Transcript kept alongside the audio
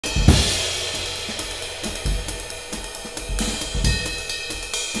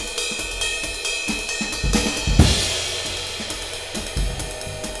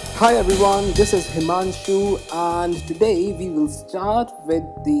Hi everyone, this is Himanshu, and today we will start with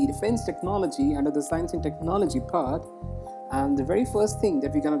the defense technology under the science and technology part. And the very first thing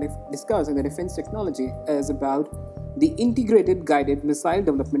that we're going to discuss in the defense technology is about the integrated guided missile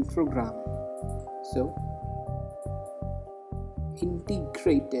development program. So,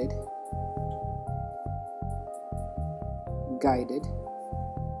 integrated guided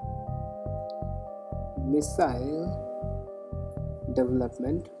missile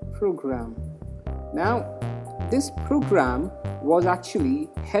development program. Now, this program was actually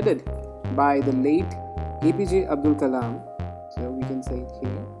headed by the late APJ Abdul Kalam. So we can say it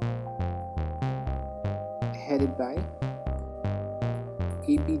here, headed by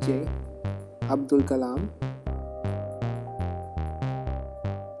APJ Abdul Kalam,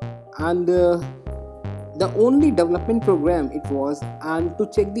 and the only development program it was, and to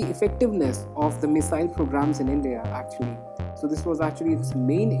check the effectiveness of the missile programs in India actually. So this was actually its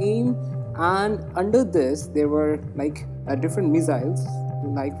main aim, and under this there were like different missiles,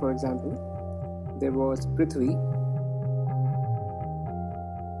 like for example there was Prithvi,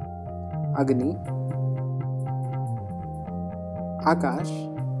 Agni, Akash,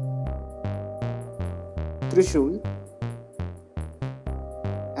 Trishul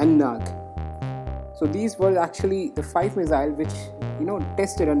and Nag. So these were actually the 5 missiles which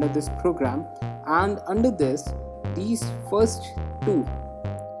tested under this program, and under this these first 2,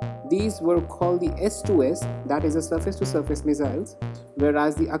 these were called the S2S, that is a surface to surface missiles,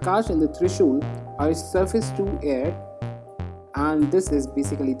 whereas the Akash and the Trishul are surface to air, and this is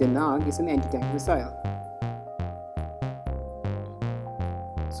basically the Nag is an anti-tank missile.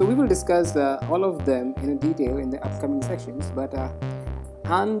 So we will discuss all of them in detail in the upcoming sections,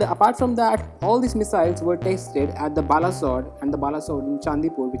 and apart from that, all these missiles were tested at the Balasod and the Balasod in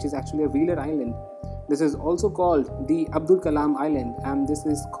Chandipur, which is actually a Wheeler Island. This is also called the Abdul Kalam Island, and this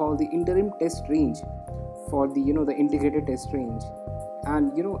is called the interim test range for the the integrated test range.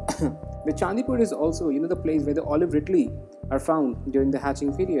 And the Chandipur is also the place where the olive ridley are found during the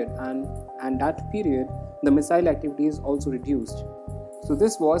hatching period, and that period the missile activity is also reduced. So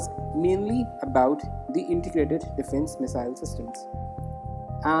this was mainly about the integrated defense missile systems.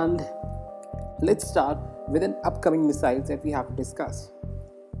 And let's start with an upcoming missiles that we have to discuss.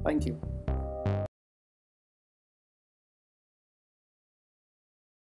 Thank you.